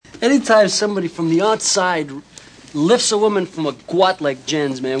Anytime somebody from the outside lifts a woman from a gwat like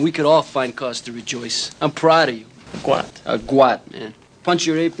Jen's, man, we could all find cause to rejoice. I'm proud of you. A gwat? A gwat, man. Punch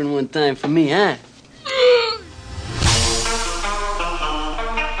your apron one time for me, huh?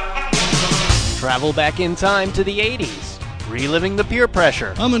 Travel back in time to the 80s, reliving the peer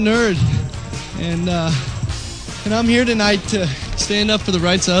pressure. I'm a nerd, and I'm here tonight to stand up for the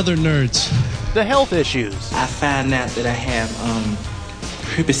rights of other nerds. The health issues. I find out that I have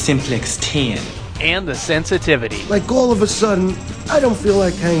herpes simplex 10. And the sensitivity. Like all of a sudden, I don't feel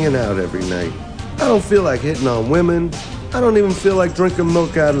like hanging out every night. I don't feel like hitting on women. I don't even feel like drinking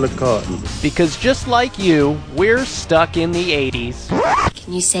milk out of the carton. Because just like you, we're stuck in the 80s.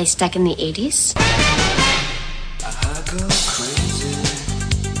 Can you say stuck in the 80s? I go crazy.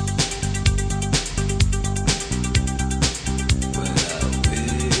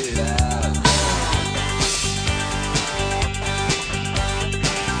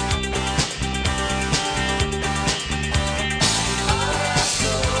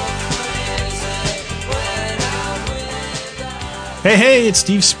 Hey, it's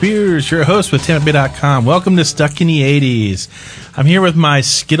Steve Spears, your host with TampaBay.com. Welcome to Stuck in the 80s. I'm here with my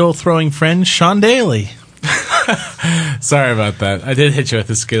Skittle-throwing friend, Sean Daly. Sorry about that. I did hit you with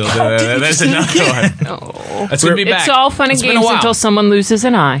the Skittle. There's another one. Oh. That's going to be back. It's all fun and It's been games a while. until someone loses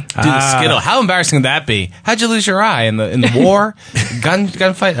an eye. Dude, the Skittle. How embarrassing would that be? How'd you lose your eye in the war?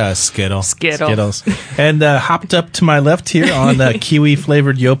 Gunfight? Skittle. Skittles. And hopped up to my left here on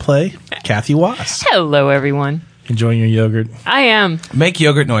kiwi-flavored Yoplait, Kathy Wass. Hello, everyone. Enjoying your yogurt? I am. Make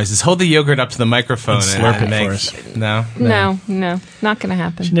yogurt noises. Hold the yogurt up to the microphone And slurp it for us. No. No. Not going to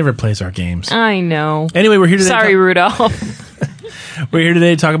happen. She never plays our games. I know. Anyway, we're here today. Sorry, Rudolph. We're here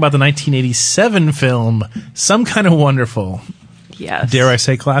today to talk about the 1987 film, Some Kind of Wonderful. Yes. Dare I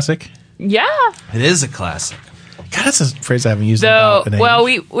say classic? Yeah. It is a classic. God, that's a phrase I haven't used in So, about an well,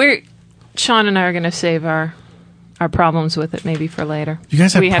 age. we're Sean and I are going to save our problems with it maybe for later. You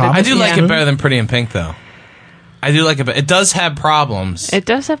guys have problems? I do like it better than Pretty in Pink, though. I do like it, but it does have problems. It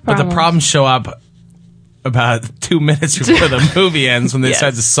does have But problems. the problems show up about 2 minutes before the movie ends when they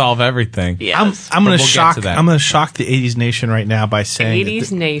decide to solve everything. Yes. I'm going But to we'll get to that. I'm going to shock the 80s nation right now by saying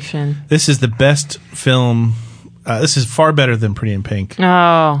 80s Nation. this is the best film. This is far better than Pretty in Pink.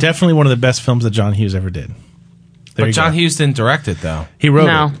 Oh. Definitely one of the best films that John Hughes ever did. There But you John go. Hughes didn't direct it, though. He wrote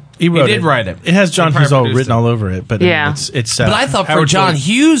No. it. He did write it. It has John He Hughes all produced written it. all over it. But Yeah. it's But I thought for a Howard John Hughes.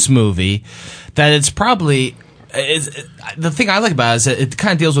 Hughes movie that it's probably the thing I like about it is that it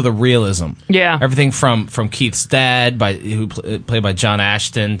kind of deals with a realism. Yeah. Everything from Keith's dad, played by John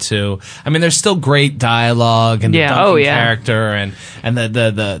Ashton, to there's still great dialogue and the Duncan character and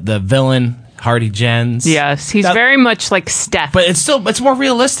the villain Hardy Jens. Yes, he's very much like Steph. But it's more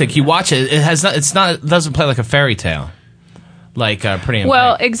realistic. You watch it, it doesn't play like a fairy tale, like Pretty in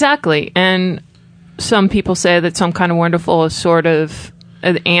Well, Pink. exactly. And some people say that Some Kind of Wonderful is sort of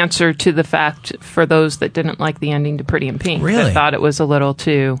an answer to the fact for those that didn't like the ending to Pretty in Pink. Really? That thought it was a little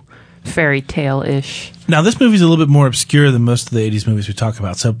too fairy tale-ish. Now, this movie's a little bit more obscure than most of the 80s movies we talk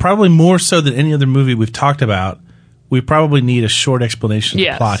about. So probably more so than any other movie we've talked about, we probably need a short explanation of the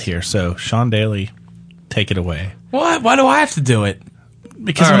Yes. plot here. So, Sean Daly, take it away. What? Why do I have to do it?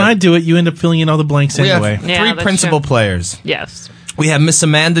 Because All when right. I do it, you end up filling in all the blanks We anyway. have three principal players. Yes. We have Miss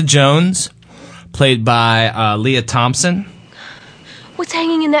Amanda Jones, played by Leah Thompson. What's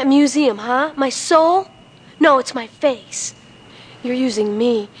hanging in that museum, huh? My soul? No, it's my face. You're using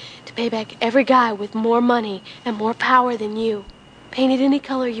me to pay back every guy with more money and more power than you. Paint it any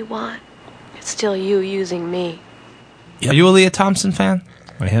color you want. It's still you using me. Are you a Leah Thompson fan?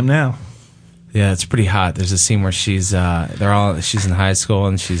 I am now. Yeah, it's pretty hot. There's a scene where she's in high school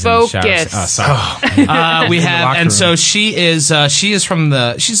and she's in the shower. Focus. Oh, sorry. We have, locker and room. so she's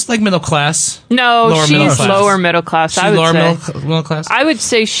like middle class. No, Lower middle she's class. lower middle class, She's I would lower say. middle class. I would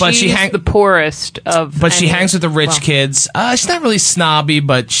say But she's the poorest of But she any- hangs with the rich well, kids. She's not really snobby,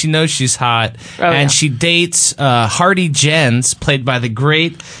 but she knows she's hot. Oh, and yeah. she dates Hardy Jens, played by the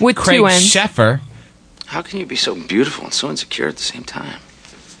great With Craig two N's. Sheffer. How can you be so beautiful and so insecure at the same time?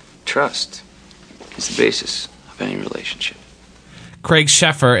 Trust is the basis of any relationship. Craig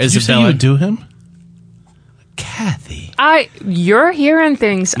Sheffer is Did you a say you villain. would do him? Kathy. You're hearing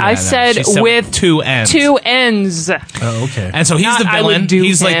things. Yeah, I no, said she said with two N's. Two N's. Oh, okay. And so he's Not the I would villain. do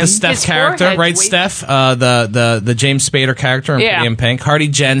He's like him. the Steph His character, forehead's right? way- Steph, the James Spader character in Yeah. Pretty in Pink. Hardy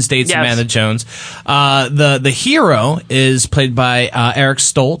Jens dates Yes. Amanda Jones. The hero is played by Eric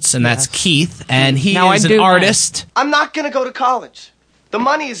Stoltz, and that's Keith, and he Now I is do an know. artist. I'm not gonna go to college. The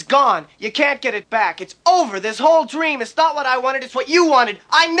money is gone. You can't get it back. It's over. This whole dream. It's not what I wanted. It's what you wanted.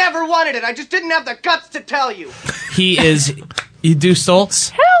 I never wanted it. I just didn't have the guts to tell you. He is You do Stoltz?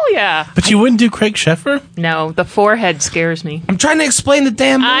 Hell yeah. But you wouldn't do Craig Sheffer? No, the forehead scares me. I'm trying to explain the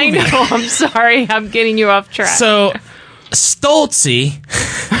damn movie. I know. I'm sorry. I'm getting you off track. So, Stoltzy,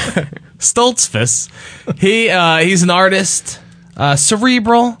 Stoltzfus, he's an artist,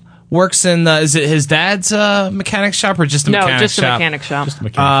 cerebral, works in, is it his dad's mechanic shop or just a mechanic shop? No, just a mechanic shop. Just a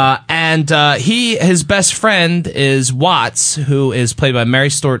mechanic. And his best friend is Watts, who is played by Mary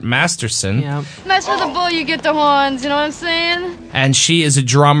Stuart Masterson. Yeah. Mess with the bull, you get the horns, you know what I'm saying? And she is a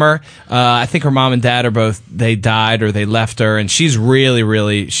drummer. I think her mom and dad are both, they died or they left her, and she's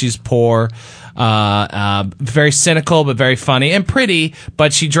really, she's poor. Very cynical, but very funny and pretty.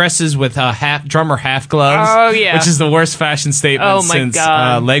 But she dresses with drummer half gloves. Oh yeah, which is the worst fashion statement since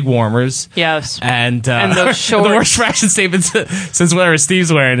leg warmers. Yes, and those shorts. The worst fashion statement since whatever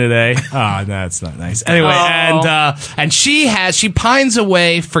Steve's wearing today. Oh, no, it's not nice. Anyway, and she pines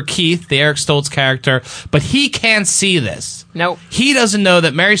away for Keith, the Eric Stoltz character, but he can't see this. Nope. He doesn't know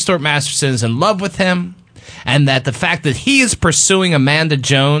that Mary Stuart Masterson is in love with him. And that the fact that he is pursuing Amanda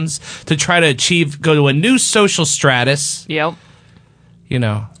Jones to try to go to a new social stratus. Yep. You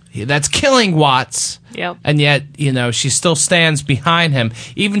know, that's killing Watts. Yep. And yet, you know, she still stands behind him,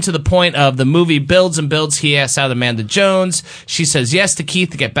 even to the point of the movie builds and builds. He asks out Amanda Jones. She says yes to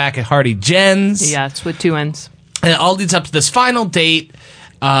Keith to get back at Hardy Jens. Yeah, it's with two ends. And it all leads up to this final date.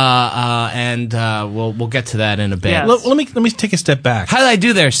 And we'll get to that in a bit. Yes. Let me take a step back. How did I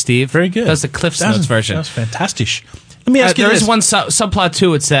do there, Steve? Very good. That's the Cliff's Notes version. That was fantastic. Let me ask you there this. is one subplot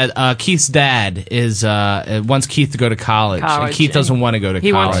too. It's that Keith's dad wants Keith to go to college and Keith doesn't want to go to college.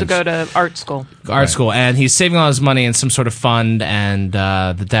 He wants to go to art school. School, and he's saving all his money in some sort of fund. And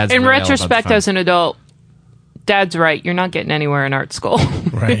the dad's in really retrospect, as an adult, Dad's right. You're not getting anywhere in art school.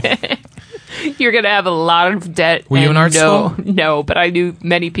 Right. You're going to have a lot of debt. Were you in art school? No, but I knew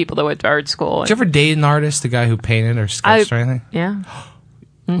many people that went to art school. Did you ever date an artist, a guy who painted or sketched or anything? Yeah.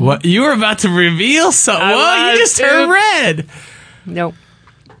 Mm-hmm. What? You were about to reveal something. Whoa, you just turned red. Nope.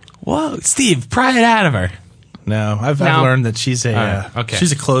 Whoa, Steve, pry it out of her. No, I've learned that she's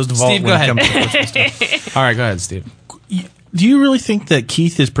she's a closed vault. Steve, go ahead. All right, go ahead, Steve. Do you really think that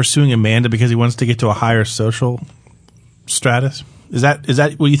Keith is pursuing Amanda because he wants to get to a higher social stratus? Is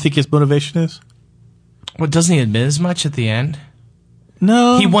that what you think his motivation is? Well, doesn't he admit as much at the end?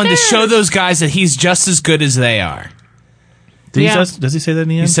 No. He wanted to show those guys that he's just as good as they are. Does he say that in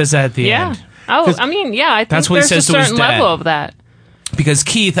the end? He says that at the end. Oh, I mean, yeah, I think that's what he says there's a certain to his dad. level of that. Because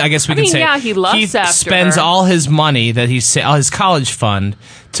Keith, I guess we can say, yeah, he lusts Keith after spends her. all his money that all his college fund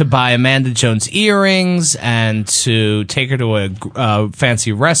to buy Amanda Jones earrings and to take her to a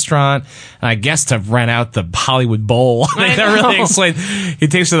fancy restaurant, and I guess to rent out the Hollywood Bowl. They don't really explain. He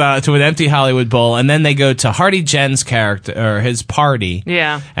takes her to an empty Hollywood Bowl, and then they go to Hardy Jens' character or his party.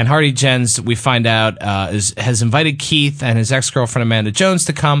 Yeah, and Hardy Jens, we find out, has invited Keith and his ex-girlfriend Amanda Jones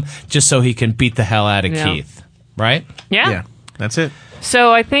to come just so he can beat the hell out of Keith. Right? Yeah. That's it.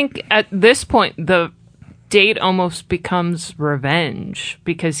 So I think at this point, the date almost becomes revenge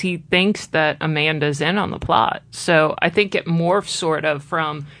because he thinks that Amanda's in on the plot. So I think it morphs sort of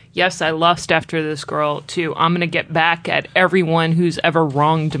from, yes, I lust after this girl, to I'm going to get back at everyone who's ever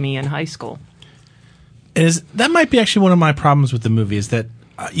wronged me in high school. That might be actually one of my problems with the movie is that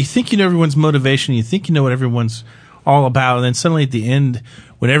you think you know everyone's motivation, you think you know what everyone's all about, and then suddenly at the end,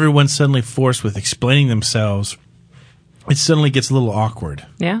 when everyone's suddenly forced with explaining themselves, it suddenly gets a little awkward.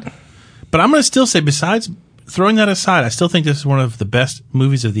 Yeah. But I'm going to still say, besides throwing that aside, I still think this is one of the best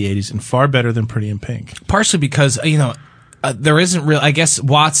movies of the 80s and far better than Pretty in Pink. Partially because, there isn't real. I guess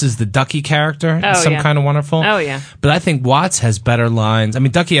Watts is the Ducky character in Some Kind of Wonderful. Oh, yeah. But I think Watts has better lines. I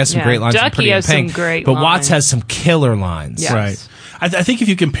mean, Ducky has some great lines in Pretty in Pink. But Watts has some killer lines. Yes. Right. I think if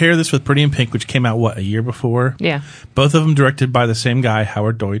you compare this with Pretty in Pink, which came out, a year before? Yeah. Both of them directed by the same guy,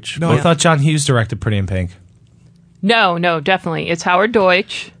 Howard Deutsch. No, I thought John Hughes directed Pretty in Pink. No, definitely. It's Howard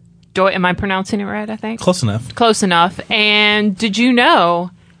Deutsch. Am I pronouncing it right, I think? Close enough. Close enough. And did you know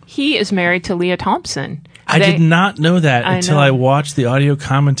he is married to Leah Thompson? I did not know that until I watched the audio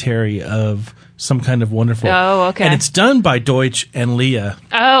commentary of Some Kind of Wonderful. Oh, okay. And it's done by Deutsch and Leah.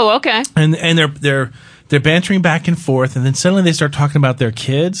 Oh, okay. And they're bantering back and forth, and then suddenly they start talking about their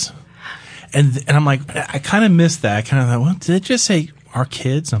kids. And I'm like, I kind of missed that. I kind of thought, well, did they just say our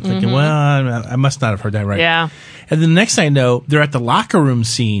kids? I'm thinking, well, I must not have heard that right. Yeah. And then the next thing I know, they're at the locker room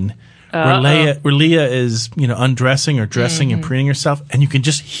scene where Leah is, undressing or dressing and preening herself, and you can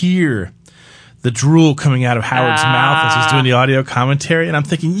just hear the drool coming out of Howard's mouth as he's doing the audio commentary, and I'm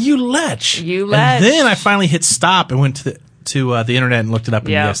thinking, you lech. And then I finally hit stop and went to the internet and looked it up,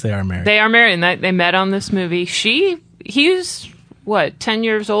 and yes, they are married. They are married, and they met on this movie. He's 10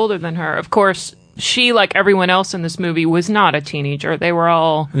 years older than her. Of course, she, like everyone else in this movie, was not a teenager. They were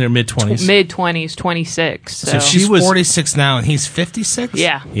all in their mid-20s. Mid-20s, 26. So she's 46 now, and he's 56?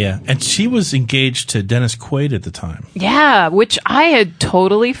 Yeah. Yeah, and she was engaged to Dennis Quaid at the time. Yeah, which I had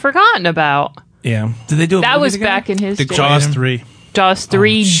totally forgotten about. Yeah. Did they do a That movie was together? back in his day. Jaws 3. Jaws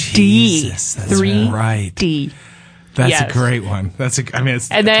 3D. Jesus, that's 3D. right. That's Yes. a great one. It's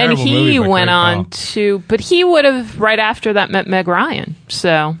And then terrible he movie, but went great on call. to, but he would have right after that met Meg Ryan.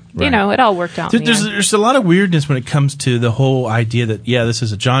 So, you Right. know, it all worked out. in the end. There's a lot of weirdness when it comes to the whole idea that, yeah, this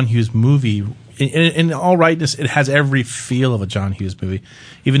is a John Hughes movie. In all rightness, it has every feel of a John Hughes movie,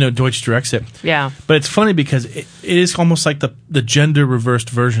 even though Deutsch directs it. Yeah. But it's funny because it is almost like the gender reversed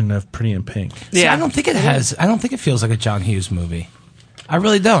version of Pretty in Pink. See, I don't think it has. I don't think it feels like a John Hughes movie. I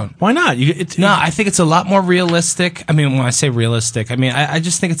really don't. Why not? I think it's a lot more realistic. I mean, when I say realistic, I mean I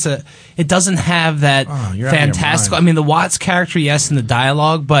just think it doesn't have that you're out of your fantastical. I mind. mean, the Watts character, yes, in the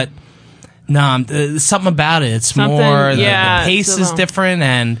dialogue, but no, there's something about it. It's Something- more the yeah, pace it's a is little- different,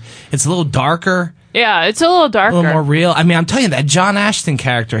 and it's a little darker, Yeah, it's a little darker. a little more real. I mean, I'm telling you, that John Ashton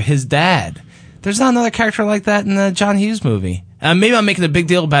character, his dad. There's not another character like that in the John Hughes movie. Maybe I'm making a big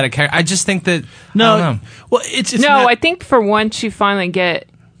deal about it. I just think that I don't know. Well, it's no, not- I think for once you finally get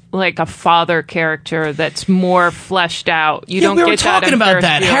like a father character that's more fleshed out. You don't we were get talking that in about Ferris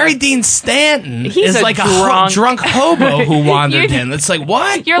that. Bueller. Harry Dean Stanton He's is a like a drunk- drunk hobo who wandered You- in. It's like,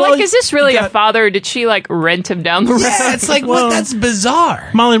 what? You're like, is this really a father? Or did she like rent him down the road? Yeah, it's like, Well, what? That's bizarre.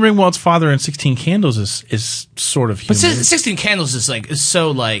 Molly Ringwald's father in 16 Candles is sort of But human. 16 Candles is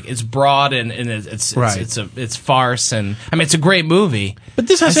so like it's broad and it's Right. it's farce, and I mean it's a great movie. But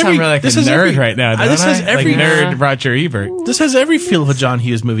this has I sound every- really like this a has nerd every- right now. Don't this has I? every- like nerd Roger Ebert. This has every feel of a John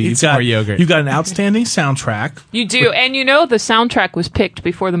Hughes movie. Eat some more yogurt. You've got an outstanding soundtrack. You do, and you know the soundtrack was picked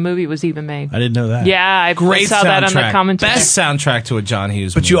before the movie was even made. I didn't know that. Yeah, I Great saw that on the soundtrack. commentary. Best soundtrack to a John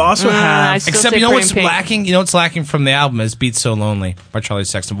Hughes But movie. you also I have still Except say you know Pretty what's in Pink. lacking? You know what's lacking from the album is Beat So Lonely by Charlie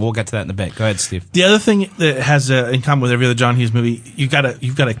Sexton. But we'll get to that in a bit. Go ahead, Steve. the other thing that has in common with every other John Hughes movie. You've got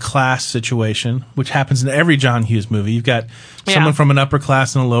a class situation, which happens in every John Hughes movie. You've got someone from an upper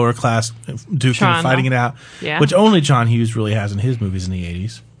class and a lower class duking Triangle. and fighting it out, Yeah. which only John Hughes really has in his movies in the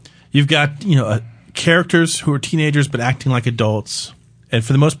 80s. You've got characters who are teenagers but acting like adults, and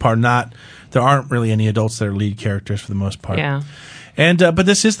for the most part, there aren't really any adults that are lead characters for the most part. Yeah. And but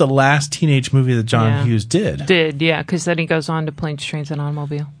this is the last teenage movie that John Yeah. Hughes did. Yeah, because then he goes on to Planes, Trains, and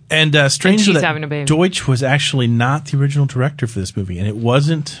Automobile. And strangely, she's that having a baby. Deutsch was actually not the original director for this movie, and it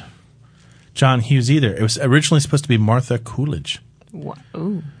wasn't John Hughes either. It was originally supposed to be Martha Coolidge.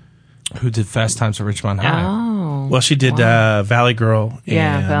 Ooh. Who did Fast Times at Ridgemont High? Oh. Well, she did Valley Girl.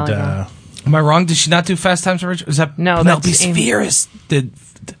 Yeah, and, Valley Girl. Am I wrong? Did she not do Fast Times at Ridgemont? Is that No, Penelope that's Amy. Spheris did?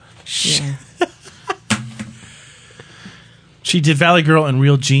 Yeah. She did Valley Girl and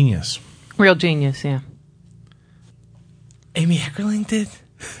Real Genius. Real genius, yeah. Amy Heckerling did.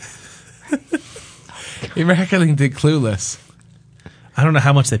 Amy Heckerling did Clueless. I don't know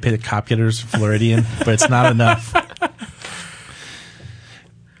how much they pay the cop getters in Floridian, but it's not enough.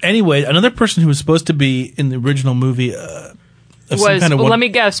 Anyway, another person who was supposed to be in the original movie Let me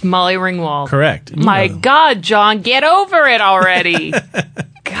guess, Molly Ringwald. Correct. My God, John, get over it already.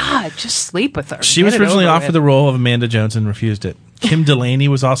 God, just sleep with her. She Get was it originally over offered with. the role of Amanda Jones and refused it. Kim Delaney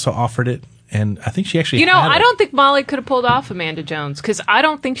was also offered it, and I think she actually You know, had I it. don't think Molly could have pulled off Amanda Jones because I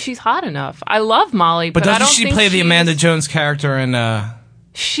don't think she's hot enough. I love Molly, But but I doesn't don't she think play the she's- Amanda Jones character in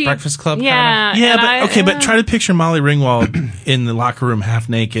she, Breakfast Club? Yeah, Yeah, and but but try to picture Molly Ringwald in the locker room, half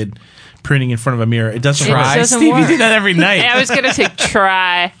naked, printing in front of a mirror. It doesn't work. doesn't Steve, you work. do that every night. Yeah, I was gonna say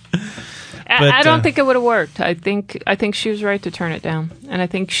try. But, I don't think it would have worked. I think she was right to turn it down, and I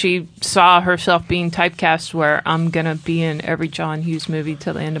think she saw herself being typecast where I'm gonna be in every John Hughes movie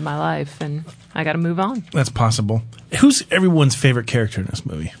till the end of my life, and I got to move on. That's possible. Who's everyone's favorite character in this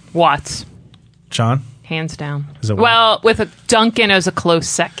movie? Watts, John? hands down. Is it Well, with a Duncan as a close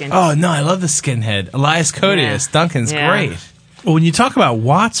second. Oh no, I love the skinhead Elias Codius. Yeah. Duncan's Yeah. great. Well, when you talk about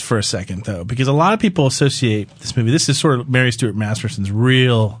Watts for a second, though, because a lot of people associate this movie, this is sort of Mary Stuart Masterson's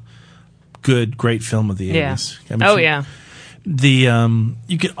real good, great film of the Yeah. 80s. Yeah.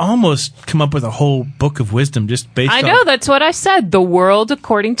 You could almost come up with a whole book of wisdom just based I on... know, that's what I said. The World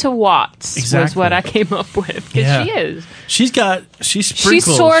According to Watts was Exactly. what I came up with. Because Yeah. she is. She She's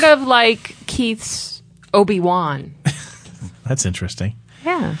sprinkles... sort of like Keith's Obi-Wan. That's interesting.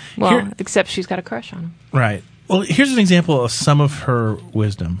 Yeah. Well, Here- except she's got a crush on him. Right. Well, here's an example of some of her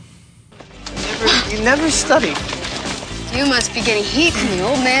wisdom. You never studied. You must be getting heat from the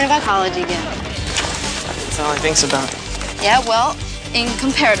old man about college again. That's all he thinks about. Yeah, well, in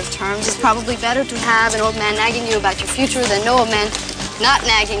comparative terms, it's probably better to have an old man nagging you about your future than no old man not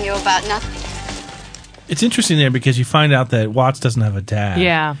nagging you about nothing. It's interesting there because you find out that Watts doesn't have a dad.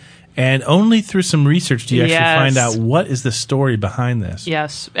 Yeah. And only through some research do you actually Yes. find out what is the story behind this.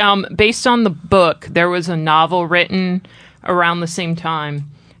 Yes. Based on the book, there was a novel written around the same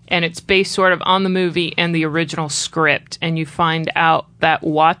time, and it's based sort of on the movie and the original script. And you find out that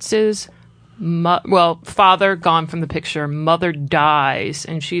Watts's father gone from the picture, mother dies,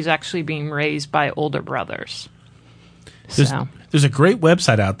 and she's actually being raised by older brothers. There's a great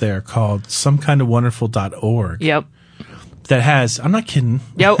website out there called somekindofwonderful.org. Yep. That has, I'm not kidding.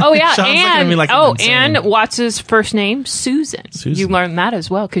 Oh yeah, Sounds like I mean, like I'm insane. and Watts's first name Susan. Susan. You learn that as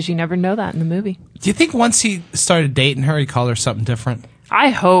well because you never know that in the movie. Do you think once he started dating her, he called her something different? I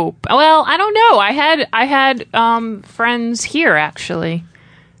hope. Well, I don't know. I had friends here actually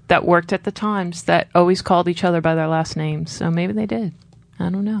that worked at the Times that always called each other by their last names. So maybe they did. I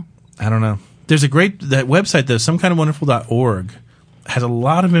don't know. There's that website though, somekindofwonderful.org has a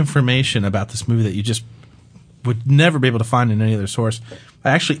lot of information about this movie that you just would never be able to find in any other source.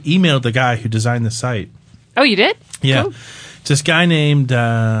 I actually emailed the guy who designed the site. Oh, you did? Yeah. Cool. It's this guy named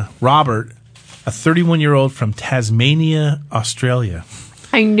Robert, a 31-year-old from Tasmania, Australia.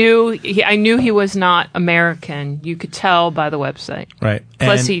 I knew he was not American. You could tell by the website. Right.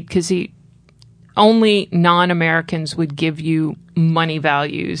 Plus, because only non-Americans would give you money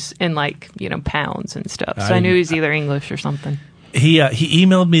values in pounds and stuff. So I knew he was either English or something. He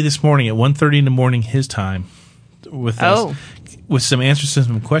emailed me this morning at 1:30 in the morning his time with some answers to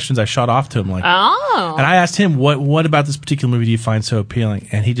some questions I shot off to him. And I asked him, what about this particular movie do you find so appealing?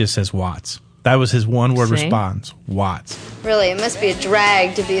 And he just says Watts. That was his one-word response. Watts. Really, it must be a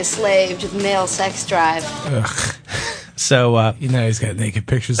drag to be a slave to the male sex drive. Ugh. So he's got naked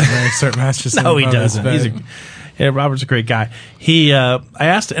pictures of Mary Stuart Masterson. No, he doesn't. Robert's a great guy. I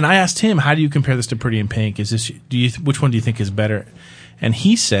asked him, how do you compare this to Pretty in Pink? Which one do you think is better? And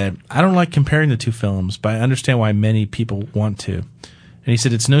he said, I don't like comparing the two films, but I understand why many people want to. And he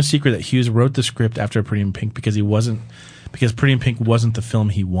said, it's no secret that Hughes wrote the script after Pretty in Pink because Pretty in Pink wasn't the film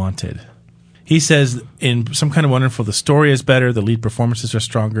he wanted. He says, in Some Kind of Wonderful, the story is better, the lead performances are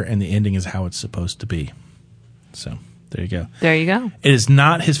stronger, and the ending is how it's supposed to be. So, there you go. There you go. It is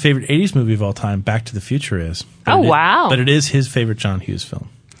not his favorite 80s movie of all time. Back to the Future is. Wow. But it is his favorite John Hughes film.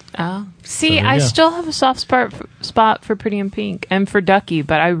 Oh. See, I still have a soft spot for Pretty in Pink and for Ducky,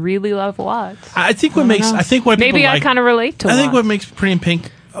 but I really love Watts. I think why maybe I kind of relate to I think Watts. what makes Pretty in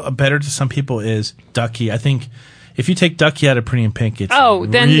Pink better to some people is Ducky. I think if you take Ducky out of Pretty in Pink, it's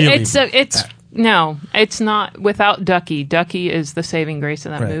no, it's not. Without Ducky, Ducky is the saving grace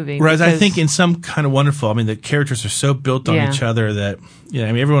of that movie. Whereas I think in Some Kind of Wonderful, I mean, the characters are so built on each other that,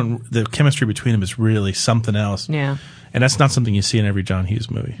 the chemistry between them is really something else. Yeah. And that's not something you see in every John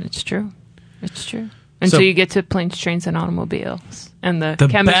Hughes movie. It's true. Until you get to Planes, Trains, and Automobiles. And the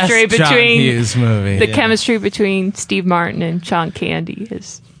chemistry best John Hughes movie. The chemistry between Steve Martin and Sean Candy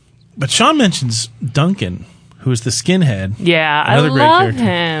is... But Sean mentions Duncan, who is the skinhead. Yeah, another I great love character.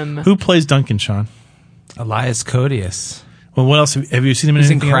 him. Who plays Duncan, Sean? Elias Koteas. Well, what else? Have you seen him in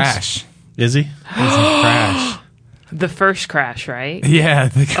anything Crash. else? Is he? He's in Crash. The first Crash, right? Yeah,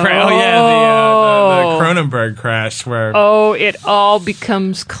 the Cronenberg Crash. Where it all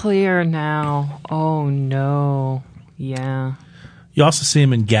becomes clear now. Oh, no. Yeah. You also see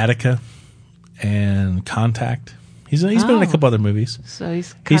him in Gattaca and Contact. He's been in a couple other movies. So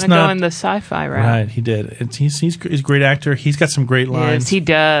he's kind of going the sci-fi route. Right, he did. He's a great actor. He's got some great lines. Yes, he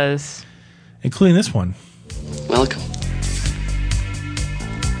does. Including this one. Welcome.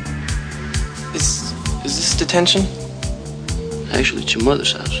 Is this detention? Actually, it's your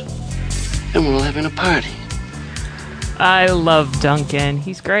mother's house. And we're all having a party. I love Duncan.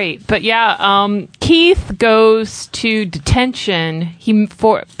 He's great. But yeah, Keith goes to detention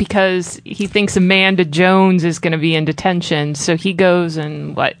because he thinks Amanda Jones is going to be in detention. So he goes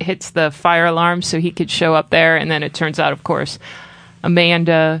and hits the fire alarm so he could show up there. And then it turns out, of course,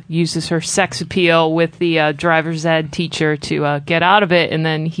 Amanda uses her sex appeal with the driver's ed teacher to get out of it. And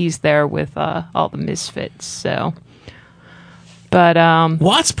then he's there with all the misfits. So... But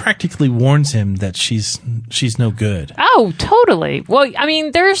Watts practically warns him that she's no good. Oh, totally. Well, I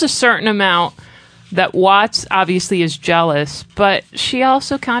mean, there's a certain amount that Watts obviously is jealous, but she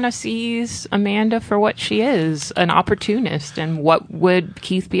also kind of sees Amanda for what she is, an opportunist, and what would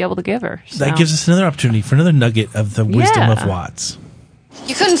Keith be able to give her. So. That gives us another opportunity for another nugget of the wisdom of Watts.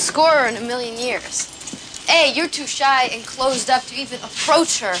 You couldn't score her in a million years. A, you're too shy and closed up to even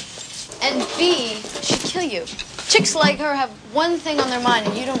approach her. And B, she'd kill you. Chicks like her have one thing on their mind,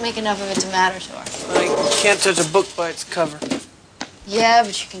 and you don't make enough of it to matter to her. Well, you can't judge a book by its cover. Yeah,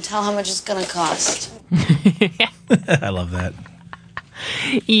 but you can tell how much it's gonna cost. I love that.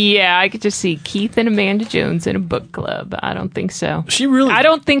 Yeah, I could just see Keith and Amanda Jones in a book club. I don't think so. I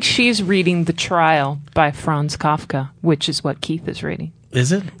don't think she's reading The Trial by Franz Kafka, which is what Keith is reading.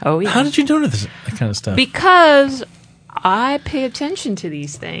 Is it? Oh, yeah. How did you notice that kind of stuff? Because I pay attention to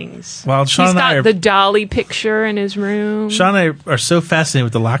these things. Well, Sean He's and I got are- the Dolly picture in his room. Sean and I are so fascinated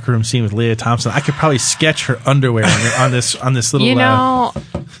with the locker room scene with Leah Thompson. I could probably sketch her underwear on this little. You know,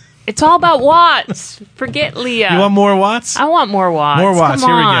 it's all about Watts. Forget Leah. You want more Watts? I want more Watts. More Watts. Come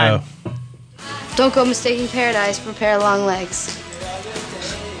Here on. we go. Don't go mistaking paradise for a pair of long legs.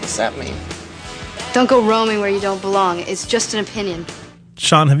 What's that mean? Don't go roaming where you don't belong. It's just an opinion.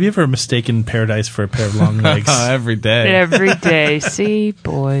 Sean, have you ever mistaken paradise for a pair of long legs? Every day. Every day. See,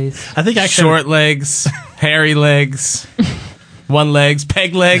 boys. I think actually short legs, hairy legs, one legs,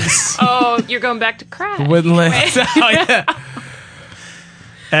 peg legs, Oh, you're going back to crack. wooden legs. Oh, yeah.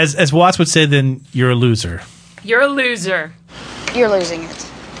 As Watts would say, then you're a loser. You're a loser. You're losing it.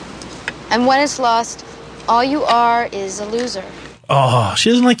 And when it's lost, all you are is a loser. Oh, she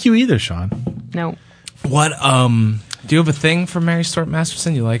doesn't like you either, Sean. No. What? Do you have a thing for Mary Stuart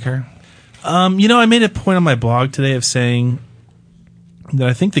Masterson? You like her? You know, I made a point on my blog today of saying that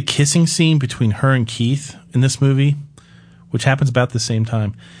I think the kissing scene between her and Keith in this movie, which happens about the same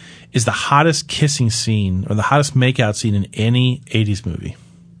time, is the hottest kissing scene or the hottest makeout scene in any 80s movie.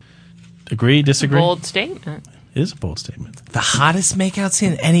 Agree? Disagree? Bold statement. It is a bold statement. The hottest makeout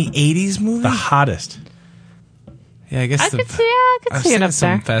scene in any 80s movie? The hottest. Yeah, I guess I could see it up some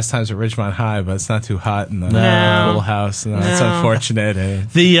there. Fast Times at Ridgemont High, but it's not too hot in the No. Full House. No, it's No.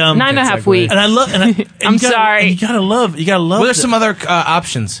 unfortunate. The 9.5 weeks. And I love. And I'm sorry. You gotta love. Well, there's some other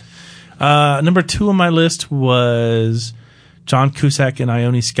options. Number 2 on my list was John Cusack and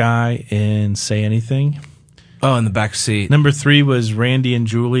Ione Skye in Say Anything. Oh, in the back seat. Number 3 was Randy and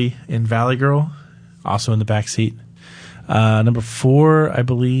Julie in Valley Girl, also in the back seat. Number 4, I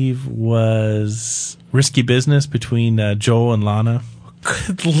believe, was Risky Business between Joel and Lana.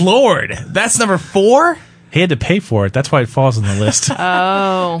 Good Lord, that's number 4? He had to pay for it. That's why it falls on the list.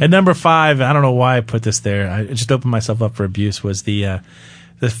 Oh. And number 5, I don't know why I put this there. I just opened myself up for abuse. Was the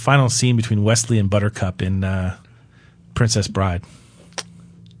final scene between Wesley and Buttercup in Princess Bride.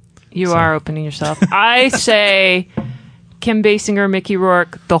 You are opening yourself. I say Kim Basinger, Mickey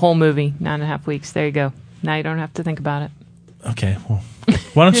Rourke, the whole movie, 9.5 weeks. There you go. Now you don't have to think about it. Okay, well,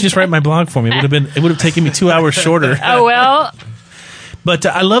 why don't you just write my blog for me? It would have taken me 2 hours shorter. Oh, well. But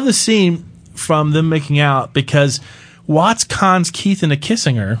I love the scene from them making out because Watts cons Keith into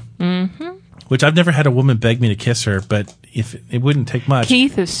kissing her, which I've never had a woman beg me to kiss her, but if it wouldn't take much.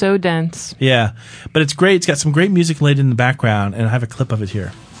 Keith is so dense. Yeah, but it's great. It's got some great music laid in the background, and I have a clip of it here.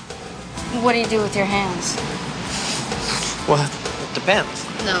 What do you do with your hands? Well, it depends.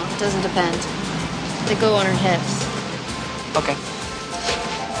 No, it doesn't depend. They go on her hips. Okay.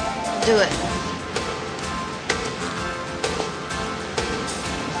 Do it.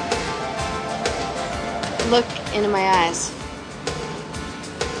 Look into my eyes.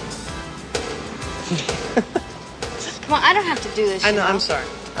 Come on, I don't have to do this. I you know, I'm sorry.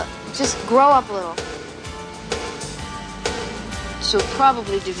 Just grow up a little. So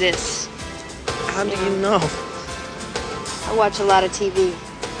probably do this. How do you know? I watch a lot of TV.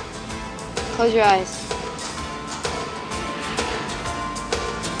 Close your eyes.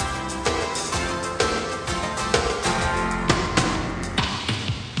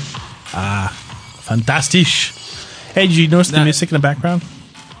 Fantastisch. Hey, did you notice the music in the background?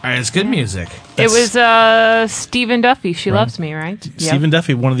 It's good music. It was Stephen Duffy. She Loves Me, right? Stephen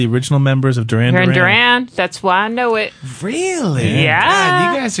Duffy, one of the original members of Duran Duran Duran. Duran. That's why I know it. Really? Yeah.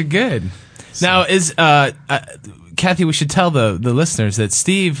 God, you guys are good. Now, is Kathy, we should tell the listeners that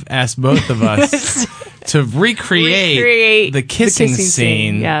Steve asked both of us to recreate the kissing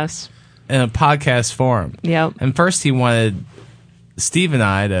scene Yes. in a podcast form. Yep. And first he wanted Steve and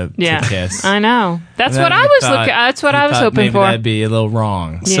I to kiss. I know. That's And what then I we was thought- looking. That's what we I was thought hoping maybe for. that'd be a little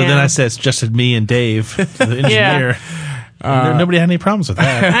wrong. So then I said it's just me and Dave, the engineer. Nobody had any problems with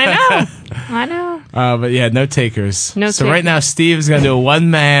that. I know. But yeah, no takers. No so takers. right now, Steve is going to do a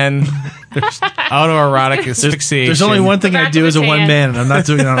one-man autoerotic asphyxiation. There's only one thing I do as a one man, and I'm not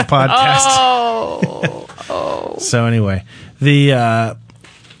doing it on a podcast. Oh. So anyway,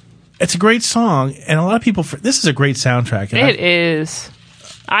 it's a great song, and a lot of people. This is a great soundtrack. And It is.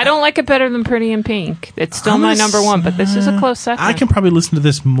 I don't like it better than Pretty in Pink. It's still I'm my gonna number one, but this is a close second. I can probably listen to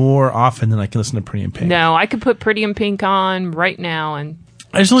this more often than I can listen to Pretty in Pink. No, I could put Pretty in Pink on right now, and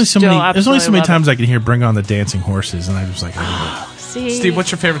There's only so Still many. There's only so absolutely many love times I can hear "Bring On the Dancing Horses," and I just like. see. Steve,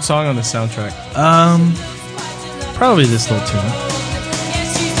 what's your favorite song on the soundtrack? Probably this little tune.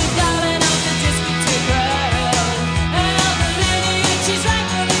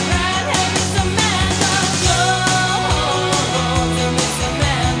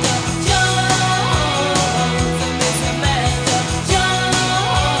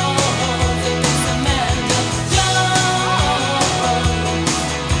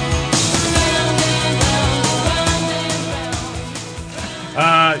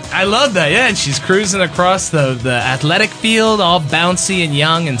 I love that. Yeah, and she's cruising across the athletic field, all bouncy and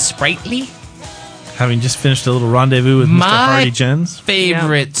young and sprightly. Having just finished a little rendezvous with Mr. Hardy Jens.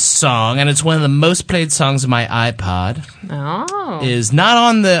 Favorite song, and it's one of the most played songs of my iPod. Oh. Is not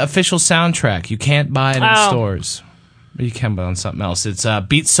on the official soundtrack. You can't buy it in stores. But you can buy it on something else. It's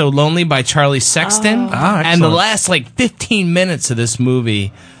Beat So Lonely by Charlie Sexton. And the last 15 minutes of this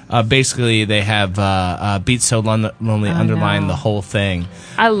movie, basically they have Beat So Lonely underlying the whole thing.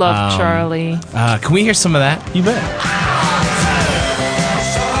 I love Charlie. Can we hear some of that? You bet.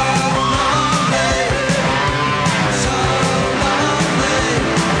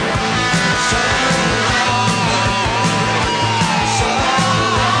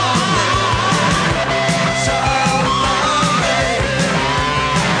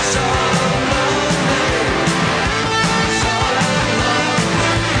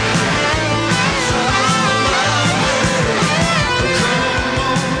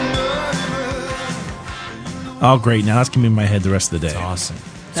 Oh, great. Now that's going to be in my head the rest of the day. That's awesome.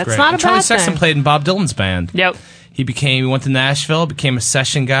 That's great. not a Charlie bad Sexton thing. played in Bob Dylan's band. Yep. He went to Nashville, became a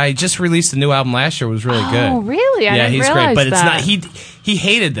session guy. He just released a new album last year. It was really good. Oh, really? I didn't he's realize great. But it's that. not. He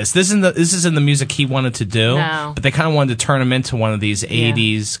hated this. This isn't the music he wanted to do. No. But they kind of wanted to turn him into one of these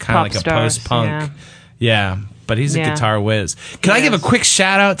 '80s kind of Pop like stars, a post-punk. yeah. But he's a Yeah. guitar whiz. Can I give a quick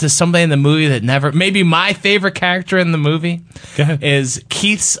shout out to somebody in the movie that maybe my favorite character in the movie is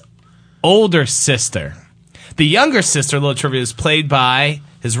Keith's older sister. The younger sister, little trivia, is played by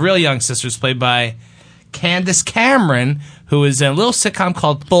his real young sister is played by Candace Cameron, who is in a little sitcom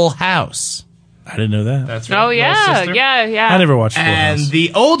called Full House. I didn't know that. That's right. Oh, yeah. Yeah. I never watched Full And House.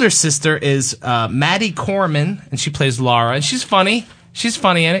 the older sister is Maddie Corman, and she plays Laura, and she's funny. She's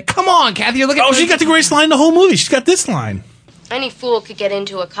funny in it. Come on, Kathy, you're looking. Oh, she got the greatest line in the whole movie. She's got this line. Any fool could get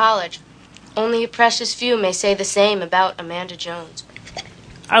into a college. Only a precious few may say the same about Amanda Jones.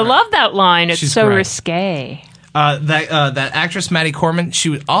 I love that line. It's She's so great. risque. That actress Maddie Corman,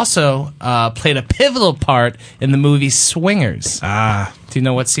 she also played a pivotal part in the movie Swingers. Ah, do you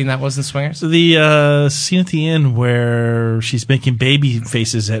know what scene that was in Swingers? The scene at the end where she's making baby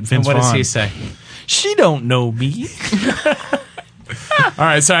faces at Vince And what Vaughn. does he say? She don't know me. All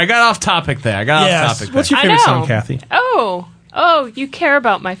right, so I got off topic there. Yes. What's your favorite song, Kathy? Oh, you care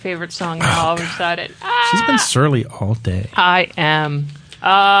about my favorite song now all of a sudden. She's been surly all day. I am.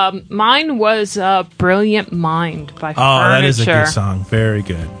 Mine was Brilliant Mind by Furniture. Oh, that is a good song. Very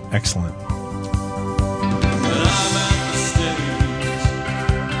good. Excellent.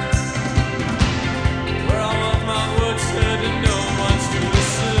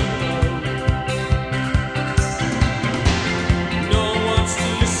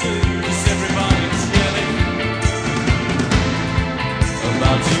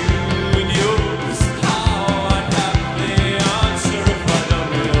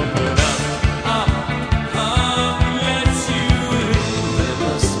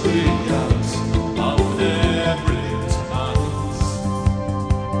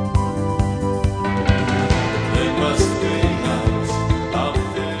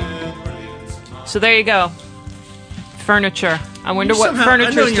 So there you go. Furniture. I wonder what Somehow- I know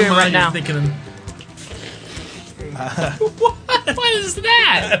Furniture's in your doing mind right you're now. thinking What is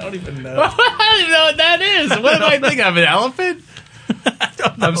that? I don't even know. I don't even know what that is. What am I thinking of? An elephant?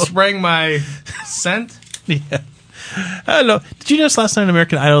 I'm spraying my scent. Yeah. I don't know. Did you notice last night on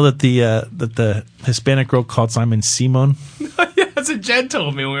American Idol that the Hispanic girl called Simon Simon? Yeah, that's what Jen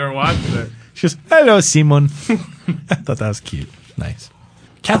told me when we were watching it. She goes, "Hello, Simon." I thought that was cute. Nice.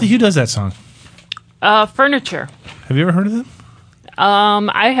 Kathy, who does that song? Furniture. Have you ever heard of them?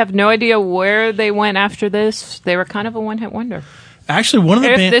 I have no idea where they went after this. They were kind of a one-hit wonder. Actually, one of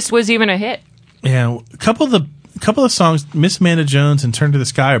the If bands. this was even a hit. Yeah, a couple of songs, Miss Amanda Jones and Turn to the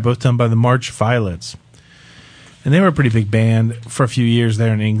Sky, are both done by the March Violets. And they were a pretty big band for a few years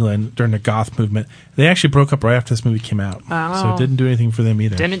there in England during the goth movement. They actually broke up right after this movie came out. Oh. So it didn't do anything for them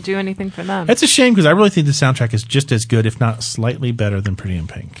either. Didn't do anything for them. It's a shame because I really think the soundtrack is just as good, if not slightly better, than Pretty in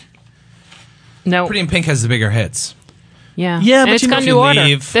Pink. No. Pretty in Pink has the bigger hits. Yeah. Yeah, And but it's you know, got if new you order.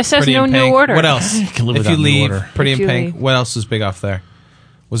 Leave, This has Pretty no in new Pink. order. What else? You can live If without you new leave, order. Pretty If in you Pink. leave. What else was big off there?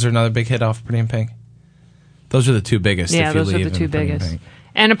 Was there another big hit off Pretty in Pink? Those are the two biggest. Yeah, if you those are leave the two and Pretty in biggest. Pink.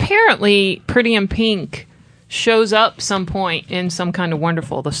 And apparently, Pretty in Pink shows up some point in Some Kind of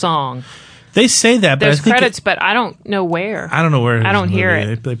Wonderful, the song. They say that, but There's I think credits, but I don't know where. I don't know where it is I don't in the hear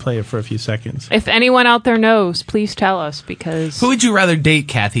movie. it. They play it for a few seconds. If anyone out there knows, please tell us, because... Who would you rather date,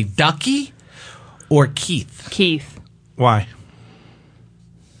 Kathy? Ducky or Keith? Keith. Why?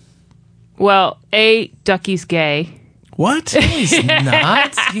 Well, Ducky's gay. What? He's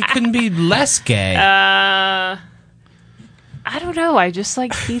not. He couldn't be less gay. I I don't know. I just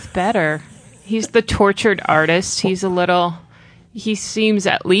like Keith better. He's the tortured artist. He seems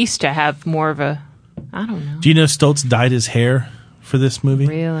at least to have more of a, I don't know. Do you know Stoltz dyed his hair for this movie?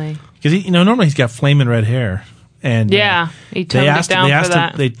 Really? Because normally he's got flaming red hair. And he toned it down for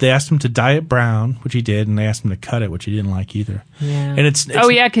that. They asked him to dye it brown, which he did, and they asked him to cut it, which he didn't like either. Yeah. And it's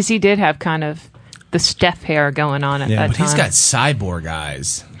because he did have kind of the Steph hair going on at that but time. he's got cyborg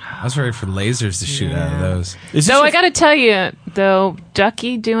eyes. I was ready for lasers to shoot out of those. So I got to tell you, though,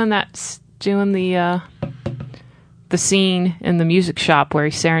 Ducky doing the scene in the music shop where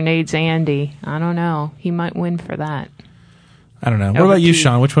he serenades Andy. I don't know. He might win for that. I don't know. What about you,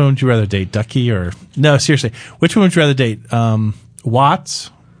 Sean? Which one would you rather date, Ducky or... No, seriously. Which one would you rather date,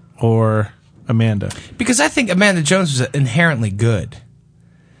 Watts or Amanda? Because I think Amanda Jones was inherently good.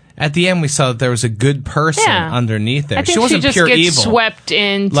 At the end, we saw that there was a good person underneath there. I think she wasn't just pure gets evil. Swept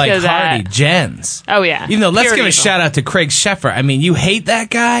into like that. Hardy Jens. Oh, yeah. Even though, let's Pure give a evil. shout out to Craig Sheffer. I mean, you hate that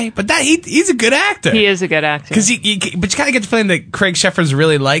guy, but he's a good actor. He is a good actor. But you kind of get the feeling that Craig Sheffer's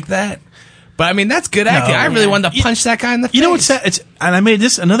really like that. But I mean, that's good acting. I really wanted to punch that guy in the face. You know what's sad? And I made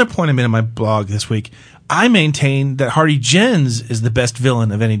this another point I made in my blog this week. I maintain that Hardy Jens is the best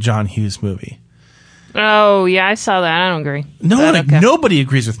villain of any John Hughes movie. Oh, yeah, I saw that. I don't agree. Nobody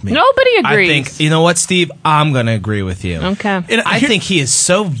agrees with me. Nobody agrees. I think, you know what, Steve? I'm going to agree with you. Okay. And I think he is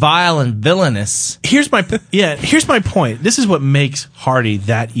so vile and villainous. Here's my point. This is what makes Hardy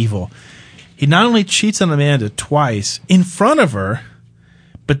that evil. He not only cheats on Amanda twice in front of her,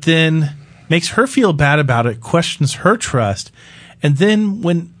 but then makes her feel bad about it, questions her trust, and then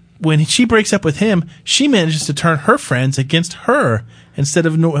when she breaks up with him, she manages to turn her friends against her instead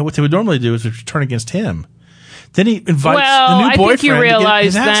of what they would normally do is turn against him. Then he invites the new boyfriend. I think you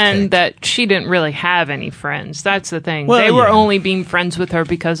realize to get his ass then kicked. that she didn't really have any friends. That's the thing. Well, they were yeah. only being friends with her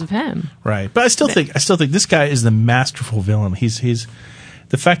because of him. Right, but I still think this guy is the masterful villain. He's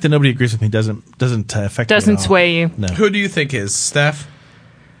the fact that nobody agrees with me doesn't affect me Doesn't at all. sway you. No. Who do you think is Steph?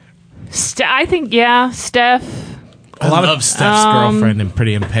 I think, Steph. I love Steph's girlfriend in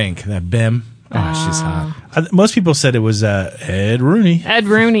Pretty in Pink. That Bim. Oh, she's hot. Most people said it was Ed Rooney. Ed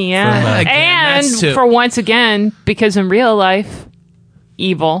Rooney, yeah. Again, and for once again, because in real life,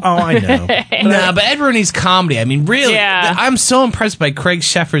 evil. Oh, I know. Nah, but Ed Rooney's comedy. I mean, really, Yeah. I'm so impressed by Craig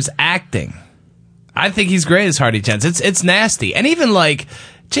Sheffer's acting. I think he's great as Hardy Jens. It's nasty, and even like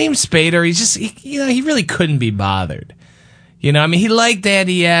James Spader, he really couldn't be bothered. You know, I mean, he liked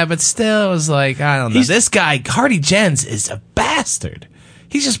Andy, yeah, but still, it was like, I don't know. This guy, Hardy Jens, is a bastard.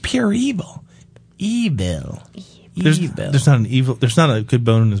 He's just pure evil. Evil. There's not an evil. There's not a good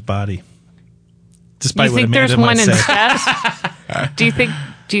bone in his body. Despite You what think Amanda there's might one in say. Steph?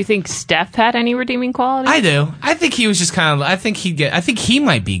 Do you think Steph had any redeeming qualities? I do. I think he was just kind of. I think he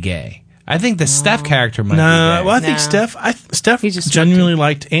might be gay. I think the Steph character might be gay. Well, I think Steph genuinely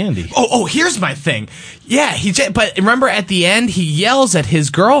liked Andy. Oh, here's my thing. Yeah, but remember at the end, he yells at his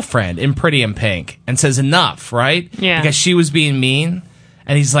girlfriend in Pretty in Pink and says enough, right? Yeah. Because she was being mean.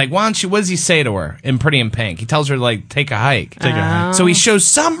 And he's like, why don't you, what does he say to her in Pretty in Pink? He tells her to, like, take a hike. So he shows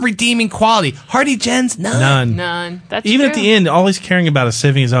some redeeming quality. Hardy Jens, none. That's Even true. at the end, all he's caring about is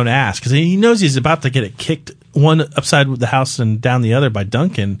saving his own ass because he knows he's about to get it kicked one upside the house and down the other by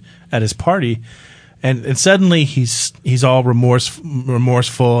Duncan at his party. And suddenly he's all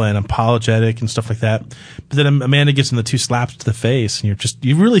remorseful and apologetic and stuff like that. But then Amanda gives him the 2 slaps to the face, and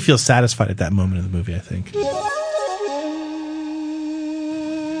you really feel satisfied at that moment in the movie, I think.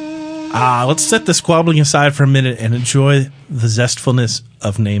 Let's set the squabbling aside for a minute and enjoy the zestfulness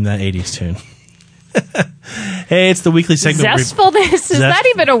of Name That 80s Tune. Hey, it's the weekly segment. Zestfulness? Is that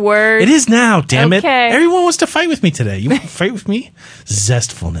even a word? It is now, damn it. Okay. Everyone wants to fight with me today. You want to fight with me?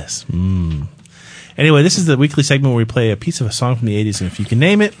 Zestfulness. Anyway, this is the weekly segment where we play a piece of a song from the 80s, and if you can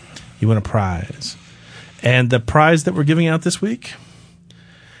name it, you win a prize. And the prize that we're giving out this week,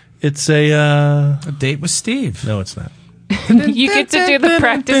 it's a date with Steve. No, it's not. You get to do the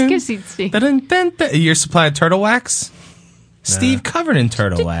practice kissing, Steve. Your supply of turtle wax? Steve covered in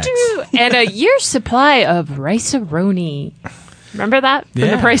turtle wax. And a year's supply of rice-a-roni. Remember that? From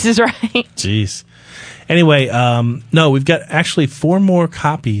The Price is Right. Jeez. Anyway, no, we've got actually 4 more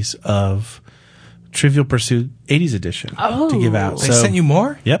copies of Trivial Pursuit 80s edition to give out. They sent you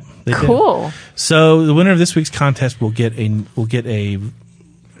more? Yep. They did. Cool. So the winner of this week's contest will get a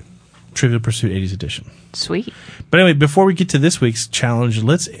Trivial Pursuit 80s edition. Sweet. But anyway, before we get to this week's challenge,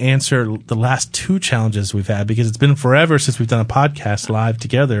 let's answer the last 2 challenges we've had because it's been forever since we've done a podcast live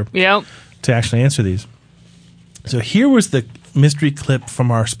together to actually answer these. So here was the mystery clip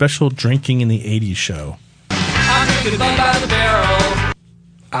from our special Drinking in the 80s show. I'm drinking Bud by the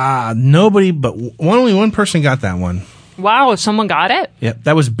barrel. Nobody but only one person got that one. Wow, someone got it? Yep,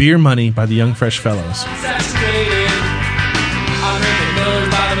 that was Beer Money by the Young Fresh Fellows.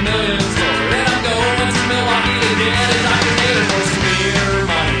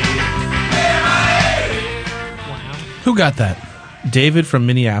 Who got that? David from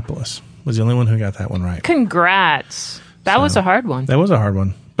Minneapolis was the only one who got that one right. Congrats. That was a hard one. That was a hard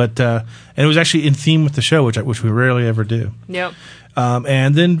one. But and it was actually in theme with the show, which we rarely ever do. Yep.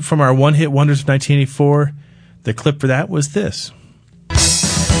 And then from our one-hit wonders of 1984, the clip for that was this.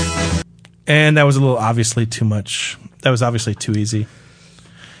 And that was a little obviously too much. That was obviously too easy.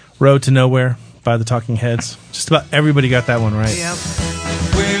 Road to Nowhere by the Talking Heads. Just about everybody got that one right. Yep.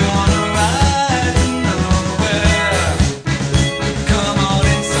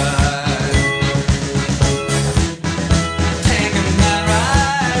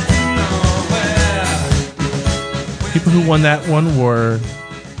 People who won that one were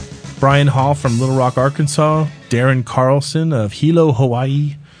Brian Hall from Little Rock, Arkansas, Darren Carlson of Hilo,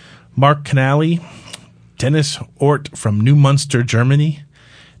 Hawaii, Mark Canali, Dennis Ort from New Munster, Germany,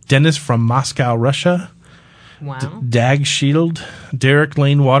 Dennis from Moscow, Russia, Wow. Dag Shield, Derek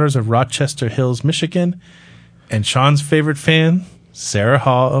Lane Waters of Rochester Hills, Michigan, and Sean's favorite fan, Sarah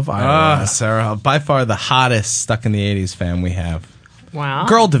Hall of Iowa. Sarah Hall. By far the hottest Stuck in the 80s fan we have. Wow.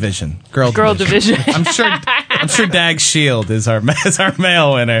 Girl division. Girl division. I'm sure Dag Shield is our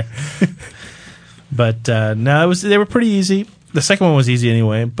male winner. But no, they were pretty easy. The second one was easy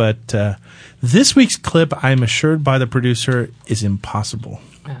anyway, but this week's clip, I'm assured by the producer, is impossible.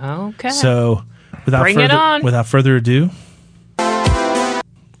 Okay. So, without further ado, I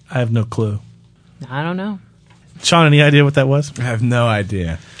have no clue. I don't know. Sean, any idea what that was? I have no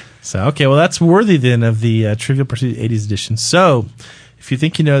idea. So, okay, well, that's worthy then of the Trivial Pursuit 80s edition. So, if you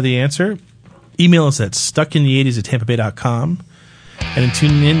think you know the answer, email us at stuckinthe80s@tampabay.com and then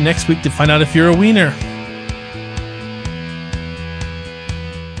tune in next week to find out if you're a wiener.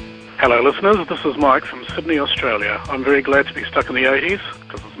 Hello, listeners. This is Mike from Sydney, Australia. I'm very glad to be stuck in the 80s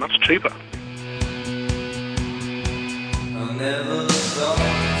because it's much cheaper. I never thought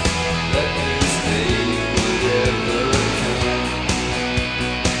that this day would ever come.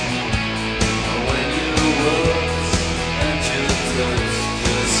 When you was at your touch,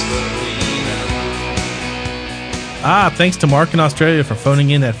 just what we know. Thanks to Mark in Australia for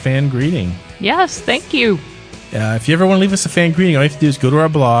phoning in that fan greeting. Yes, thank you. If you ever want to leave us a fan greeting, all you have to do is go to our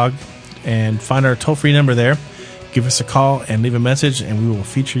blog and find our toll-free number there. Give us a call and leave a message, and we will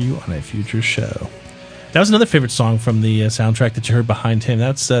feature you on a future show. That was another favorite song from the soundtrack that you heard behind him.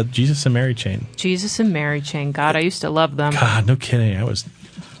 That's Jesus and Mary Chain. Jesus and Mary Chain. God, I used to love them. God, no kidding.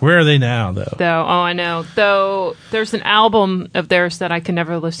 Where are they now, though? I know. Though there's an album of theirs that I can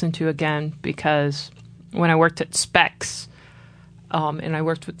never listen to again because when I worked at Specs, and I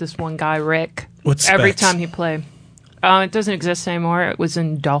worked with this one guy, Rick. What's every Specs? time he played. It doesn't exist anymore. It was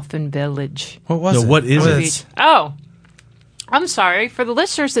in Dolphin Village. What was it? What is it? Oh, I'm sorry. For the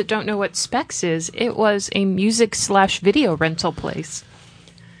listeners that don't know what Specs is, it was a music/video rental place.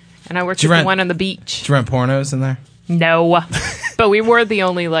 And I worked at the one on the beach. Did you rent pornos in there? No. But we were the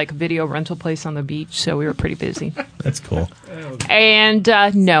only video rental place on the beach, so we were pretty busy. That's cool. And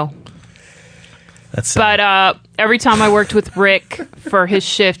no. That's But every time I worked with Rick for his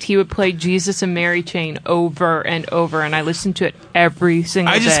shift, he would play Jesus and Mary Chain over and over, and I listened to it every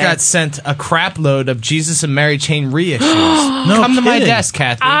single day. I just got sent a crap load of Jesus and Mary Chain reissues. Come to my desk,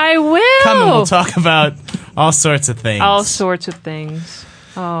 Kathy. I will. Come and we'll talk about all sorts of things. All sorts of things.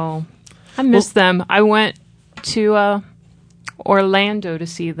 Oh, I miss them. I went to Orlando to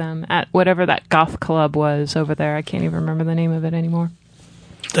see them at whatever that goth club was over there. I can't even remember the name of it anymore.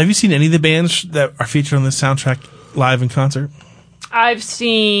 Have you seen any of the bands that are featured on this soundtrack live in concert? I've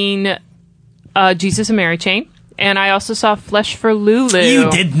seen Jesus and Mary Chain, and I also saw Flesh for Lulu. You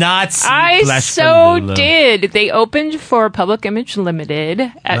did not see Flesh for Lulu. I so did. They opened for Public Image Limited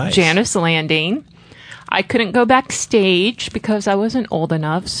at Nice. Janice Landing. I couldn't go backstage because I wasn't old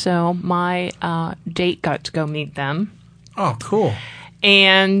enough, so my date got to go meet them. Oh, cool.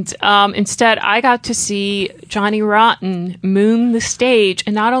 And instead, I got to see Johnny Rotten moon the stage,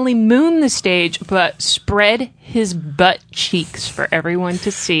 and not only moon the stage, but spread his butt cheeks for everyone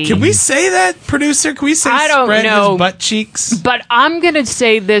to see. Can we say that, producer? Can we say I don't spread know. his butt cheeks? But I'm going to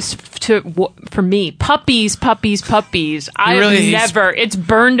say this for me. Puppies, puppies, puppies. I really have never. It's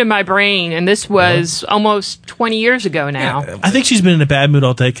burned in my brain, and this was almost 20 years ago now. I think she's been in a bad mood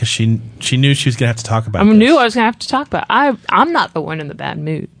all day because she knew she was going to have to talk about I this. knew I was going to have to talk about it. I'm not the one in the bad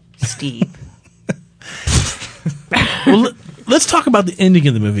mood, Steve. Well, let's talk about the ending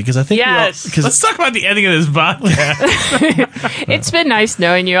of the movie because I think Yes. Let's talk about the ending of this podcast. It's been nice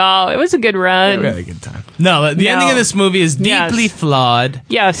knowing you all. It was a good run. We had a good time. No, the No. ending of this movie is deeply Yes. flawed.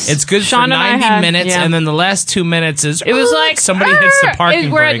 Yes. It's good Sean for and I 90 had- minutes, yeah. and then the last 2 minutes is It was like somebody hits the parking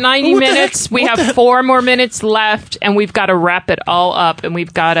We're brake. at 90 What the minutes. heck? We What the have heck? 4 more minutes left, and we've got to wrap it all up, and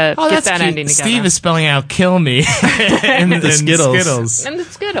we've got to Oh, get that's that cute. ending together. Steve is spelling out "kill me" in The Skittles. And the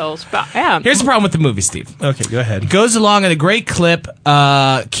Skittles. But, yeah. Here's the problem with the movie, Steve. Okay, go ahead. It goes along in a great clip.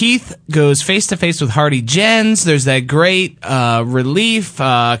 Keith goes face to face with Hardy Jens. There's that great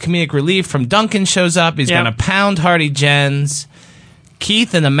comedic relief from Duncan shows up. He's Yep. going to pound Hardy Jens.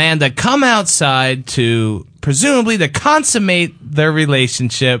 Keith and Amanda come outside to presumably to consummate their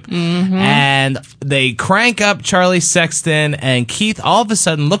relationship, and they crank up Charlie Sexton, and Keith all of a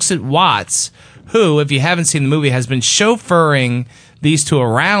sudden looks at Watts, who, if you haven't seen the movie, has been chauffeuring these two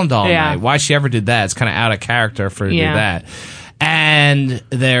around all Yeah. night. Why she ever did that? It's kind of out of character for her to do Yeah. that. And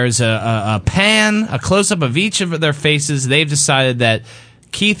there's a pan, a close-up of each of their faces. They've decided that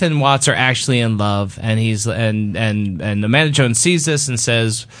Keith and Watts are actually in love, and and Amanda Jones sees this and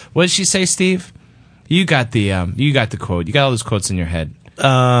says, "What did she say, Steve? You got the quote. You got all those quotes in your head.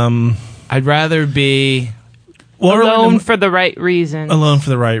 I'd rather be Alone for the right reason. Alone for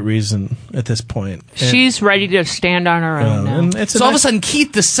the right reason at this point. And- She's ready to stand on her own now. and it's So all of a sudden,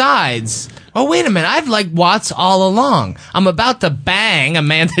 Keith decides, oh, wait a minute, I've liked Watts all along. I'm about to bang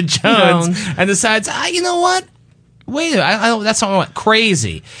Amanda Jones, and decides, you know what? Wait a minute, I don't, that's not what,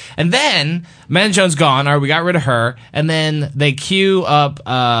 crazy. And then, Amanda Jones gone, all right, we got rid of her, and then they cue up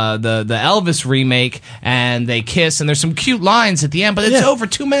the Elvis remake, and they kiss, and there's some cute lines at the end, but it's Yeah. over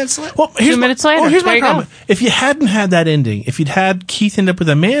 2 minutes later. Well, here's 2 minutes later. Well, here's There my you go. problem. If you hadn't had that ending, if you'd had Keith end up with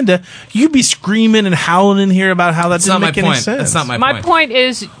Amanda, you'd be screaming and howling in here about how that That's didn't not my make any point. sense. That's not my My point. point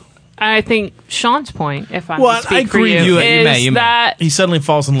is, I think Sean's point, if I Well, may speak I for agree. you, You is may, you may. that He suddenly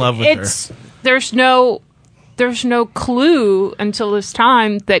falls in love with it's there's no clue until this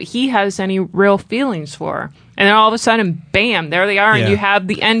time that he has any real feelings for her. And then all of a sudden, bam, there they are, Yeah. and you have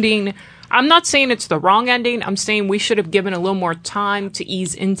the ending. I'm not saying it's the wrong ending. I'm saying we should have given a little more time to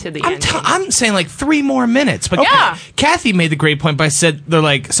ease into the ending. I'm saying like 3 more minutes, but Yeah. Kathy made the great point by said they're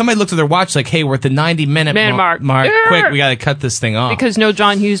like somebody looked at their watch like, hey, we're at the 90-minute Mark. quick, we got to cut this thing off. Because no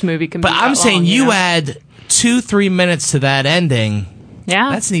John Hughes movie can be But I'm that saying long, you know? add 2-3 minutes to that ending.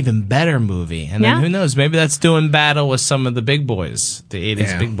 Yeah. That's an even better movie. And Yeah. then who knows? Maybe that's doing battle with some of the big boys, the 80s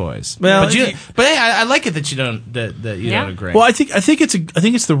Yeah. big boys. Well, but hey, I like it that you don't that you Yeah. don't agree. Well, I think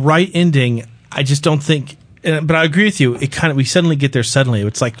it's the right ending. I just don't think. But I agree with you. It kind of we suddenly get there suddenly.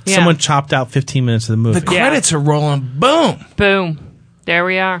 It's like Yeah. someone chopped out 15 minutes of the movie. the credits are rolling. Boom. Boom. There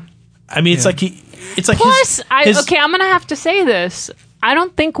we are. I mean, it's like it's like Plus, his, okay, I'm going to have to say this. I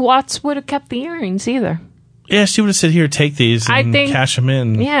don't think Watts would have kept the earrings either. Yeah, she would have said, "Here, take these I and think- cash them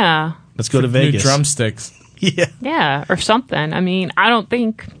in. Yeah. Let's go to New Vegas." drumsticks. Yeah, Yeah, or something. I mean, I don't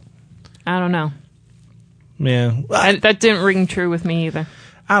know. yeah. That didn't ring true with me either.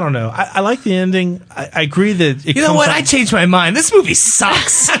 I don't know. I like the ending. I agree that it You know comes what? out- I changed my mind. This movie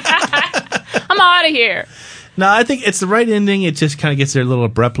sucks. I'm out of here. No, I think it's the right ending. It just kind of gets there a little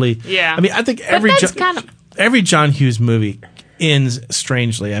abruptly. Yeah. I mean, I think But every that's kind of every John Hughes movie ends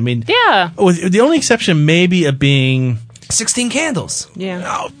strangely. I mean, yeah. with the only exception maybe of being 16 Candles.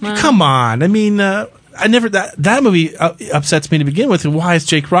 Yeah. come on. I mean, I never that movie upsets me to begin with. Why is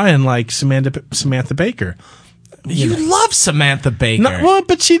Jake Ryan like Samantha Baker? You love Samantha Baker. No, well,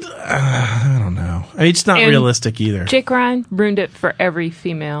 but she. I don't know. I mean, it's not And realistic either. Jake Ryan ruined it for every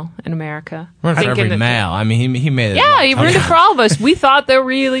female in America. Not for Thinking every that- male. I mean, he made it. Yeah, he ruined it for all of us. We thought there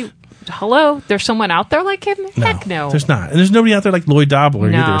really. Hello, there's someone out there like him? Heck no. There's not, and there's nobody out there like Lloyd Dobler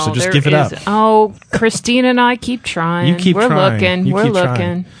either. So just there give it up. isn't. Oh, Christine and I keep trying. You keep We're trying. looking. You We're keep looking.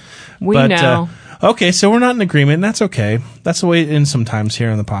 trying. We But, know. Okay, so we're not in agreement, and that's okay. That's the way it ends sometimes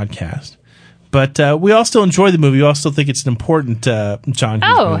here on the podcast. But we all still enjoy the movie. We all still think it's an important John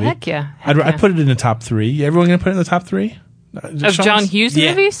Hughes Oh, movie. heck yeah. I put it in the top 3. Everyone going to put it in the top 3? Of John Hughes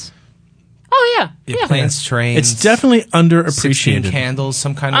movies? Oh, yeah. Yeah. Planes, Trains. It's definitely 16 underappreciated. Candles,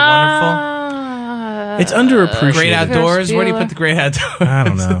 some kind of wonderful. It's underappreciated. Great Outdoors. Where do you put the Great Outdoors? I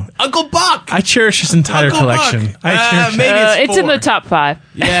don't know. Uncle Buck. I cherish his entire Uncle collection. Buck. I cherish Maybe It's in 4. the top 5.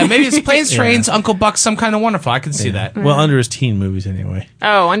 Yeah, maybe it's Planes, Yeah. Trains, Uncle Buck, some kind of wonderful. I can see that. Well, under his teen movies anyway.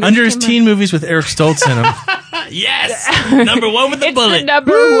 Oh, Under his teen movies with Eric Stoltz in them. Yes, number 1 with the It's bullet. the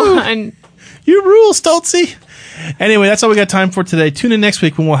number 1. You rule, Stoltzy. Anyway, that's all we got time for today. Tune in next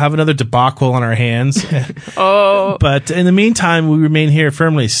week when we'll have another debacle on our hands. Oh. But in the meantime, we remain here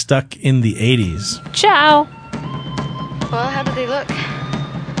firmly stuck in the 80s. Ciao. Well, how do they look?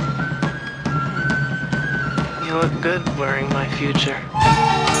 You look good wearing my future.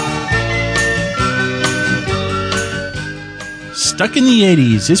 Stuck Stuck in the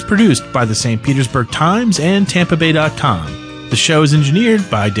 80s is produced by the St. Petersburg Times and TampaBay.com. The show is engineered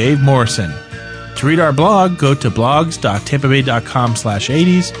by Dave Morrison. To read our blog, go to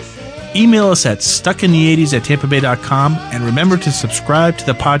blogs.tampabay.com/80s. Email us at stuckinthe80s@tampabay.com, and remember to subscribe to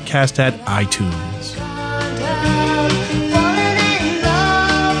the podcast at iTunes.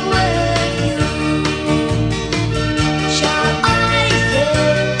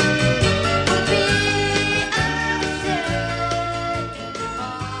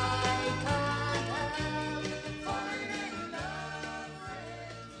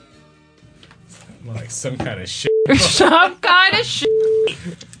 Like some kind of shit. Some kind of shit.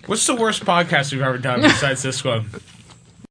 What's the worst podcast we've ever done besides this one?